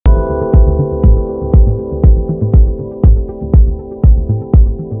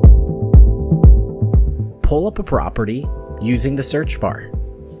pull up a property using the search bar.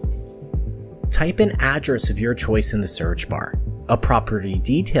 Type an address of your choice in the search bar. A property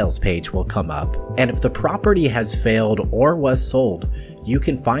details page will come up, and if the property has failed or was sold, you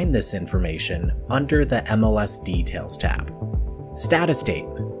can find this information under the MLS Details tab. Status date.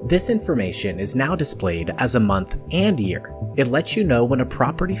 This information is now displayed as a month and year. It lets you know when a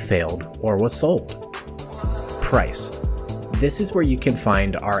property failed or was sold. Price. This is where you can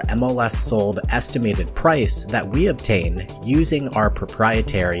find our MLS sold estimated price that we obtain using our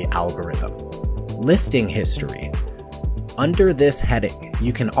proprietary algorithm. Listing history. Under this heading,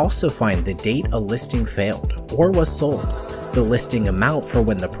 you can also find the date a listing failed or was sold, the listing amount for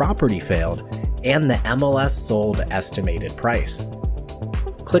when the property failed, and the MLS sold estimated price.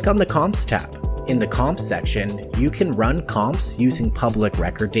 Click on the Comps tab. In the Comps section, you can run comps using public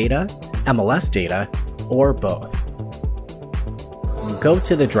record data, MLS data, or both. Go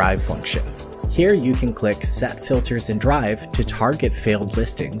to the Drive function. Here you can click Set Filters in Drive to target failed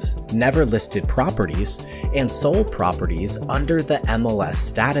listings, never listed properties, and sold properties under the MLS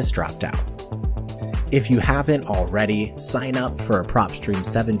status dropdown. If you haven't already, sign up for a PropStream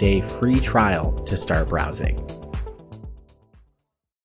 7-day free trial to start browsing.